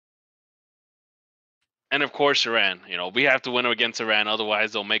And of course, Iran. We have to win against Iran,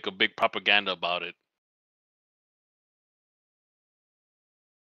 otherwise they'll make a big propaganda about it.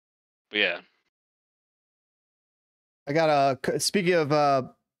 But yeah. I got a speaking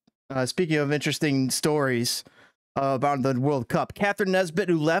of interesting stories about the World Cup. Catherine Nesbitt,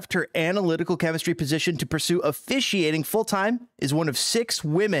 who left her analytical chemistry position to pursue officiating full time, is one of 6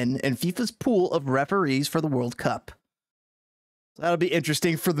 women in FIFA's pool of referees for the World Cup. So that'll be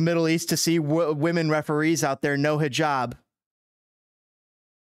interesting for the Middle East to see women referees out there, no hijab.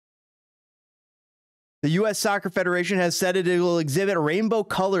 The U.S. Soccer Federation has said it will exhibit rainbow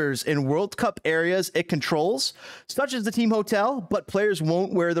colors in World Cup areas it controls, such as the team hotel, but players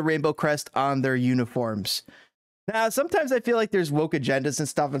won't wear the rainbow crest on their uniforms. Now, sometimes I feel like there's woke agendas and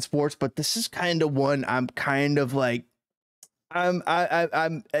stuff in sports, but this is kind of one I'm kind of like, I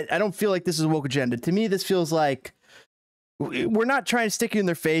don't feel like this is a woke agenda. To me, this feels like we're not trying to stick you in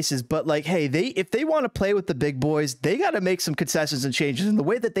their faces, but like, hey, if they want to play with the big boys, they got to make some concessions and changes in the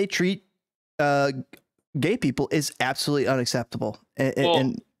way that they treat gay people is absolutely unacceptable.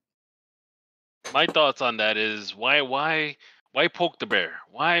 And my thoughts on that is why poke the bear?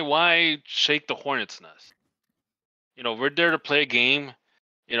 Why shake the hornet's nest? We're there to play a game.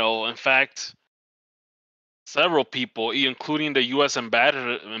 In fact, several people, including the U.S.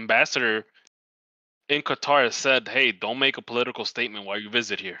 ambassador in Qatar, has said, "Hey, don't make a political statement while you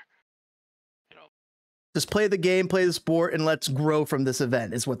visit here." Just play the game, play the sport, and let's grow from this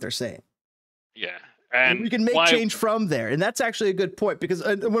event, is what they're saying. Yeah. And we can make change from there. And that's actually a good point, because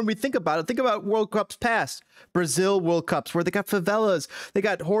when we think about it, think about World Cups past, Brazil World Cups, where they got favelas, they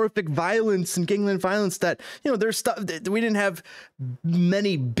got horrific violence and gangland violence that, there's stuff that we didn't have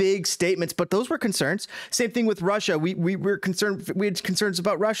many big statements, but those were concerns. Same thing with Russia. We were concerned. We had concerns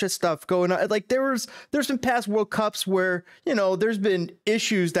about Russia stuff going on. Like there's been past World Cups where, there's been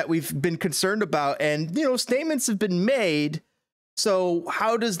issues that we've been concerned about, and, statements have been made. So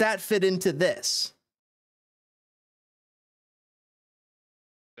how does that fit into this?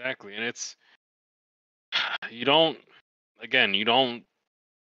 Exactly. And it's, you're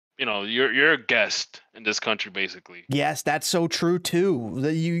a guest in this country, basically. Yes, that's so true too.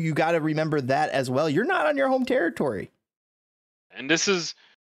 You got to remember that as well. You're not on your home territory. And this is,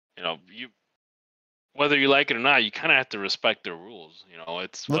 whether you like it or not, you kind of have to respect their rules.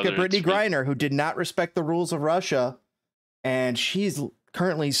 Look at Brittany Griner, who did not respect the rules of Russia, and she's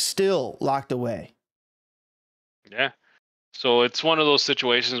currently still locked away. Yeah. So it's one of those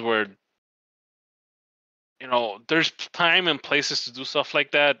situations where, there's time and places to do stuff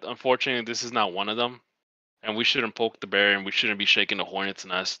like that. Unfortunately, this is not one of them. And we shouldn't poke the bear, and we shouldn't be shaking the hornet's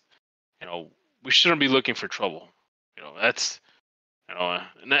nest. We shouldn't be looking for trouble. That's,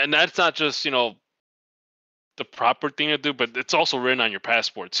 and that's not just, the proper thing to do, but it's also written on your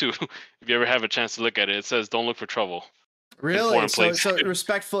passport too. If you ever have a chance to look at it, it says, "Don't look for trouble." Really? So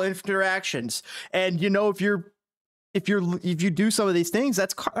respectful interactions. And, if you do some of these things,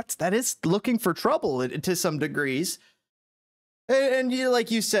 that is looking for trouble to some degrees. And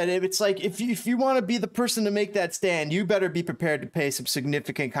like you said, it's like if you want to be the person to make that stand, you better be prepared to pay some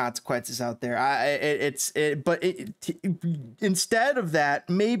significant consequences out there. Instead of that,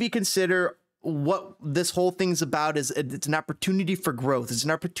 maybe consider what this whole thing's about. It's an opportunity for growth. It's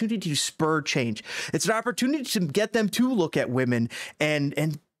an opportunity to spur change. It's an opportunity to get them to look at women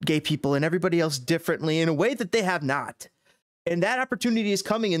and gay people and everybody else differently in a way that they have not. And that opportunity is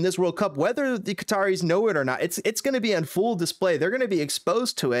coming in this World Cup, whether the Qataris know it or not. It's going to be on full display. They're going to be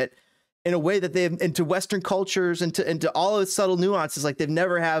exposed to it in a way that into Western cultures and into all of its subtle nuances like they've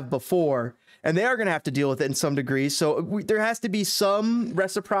never have before. And they are going to have to deal with it in some degree. So there has to be some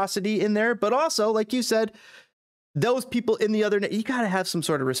reciprocity in there. But also, like you said, those people in the other, you got to have some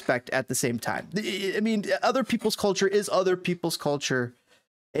sort of respect at the same time. I mean, other people's culture is other people's culture.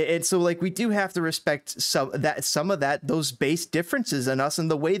 And so, like, we do have to respect some of those base differences in us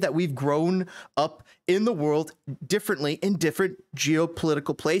and the way that we've grown up in the world differently in different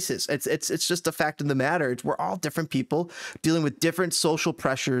geopolitical places. It's just a fact of the matter. We're all different people dealing with different social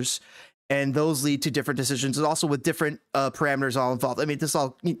pressures, and those lead to different decisions, and also with different parameters all involved. I mean, this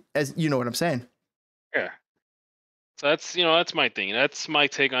all, as you know what I'm saying. Yeah. So that's my thing. That's my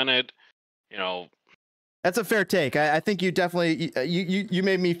take on it. That's a fair take. I think you definitely you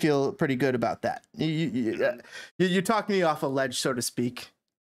made me feel pretty good about that. You talked me off a ledge, so to speak.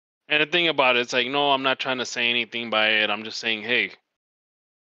 And the thing about it, it's like, no, I'm not trying to say anything by it. I'm just saying, hey,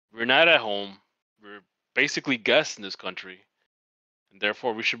 we're not at home. We're basically guests in this country, and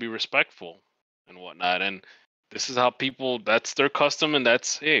therefore we should be respectful and whatnot. And this is how people, that's their custom, and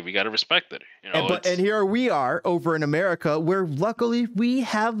that's, hey, we got to respect it. And here we are over in America, where luckily we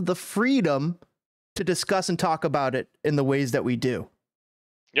have the freedom to discuss and talk about it in the ways that we do.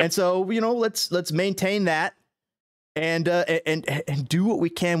 Yep. And so, let's maintain that and do what we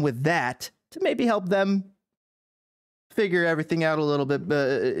can with that to maybe help them figure everything out a little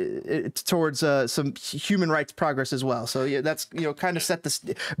bit towards some human rights progress as well. So yeah, that's, kind of set this,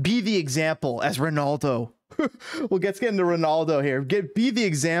 be the example as Ronaldo. Well, let's get into Ronaldo here. Be the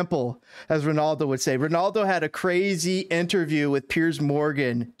example, as Ronaldo would say. Ronaldo had a crazy interview with Piers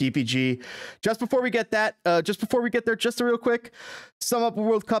Morgan, DPG. Just before we get there, just real quick, sum up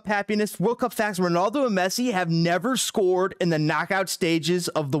World Cup happiness. World Cup facts: Ronaldo and Messi have never scored in the knockout stages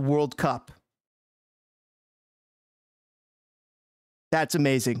of the World Cup. That's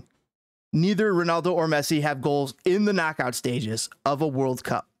amazing. Neither Ronaldo or Messi have goals in the knockout stages of a World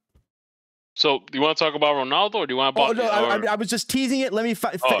Cup. So, do you want to talk about Ronaldo, or do you want to? Oh no, I was just teasing it. Let me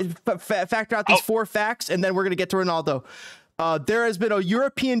factor out these 4 facts, and then we're gonna get to Ronaldo. There has been a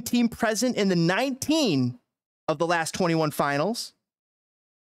European team present in the 19 of the last 21 finals.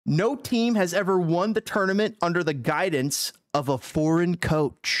 No team has ever won the tournament under the guidance of a foreign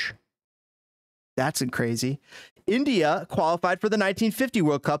coach. That's crazy. India qualified for the 1950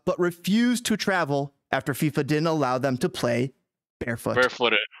 World Cup, but refused to travel after FIFA didn't allow them to play barefooted.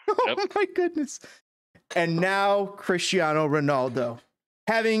 Yep. Oh my goodness. And now Cristiano Ronaldo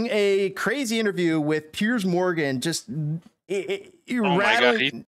having a crazy interview with Piers Morgan, just rattling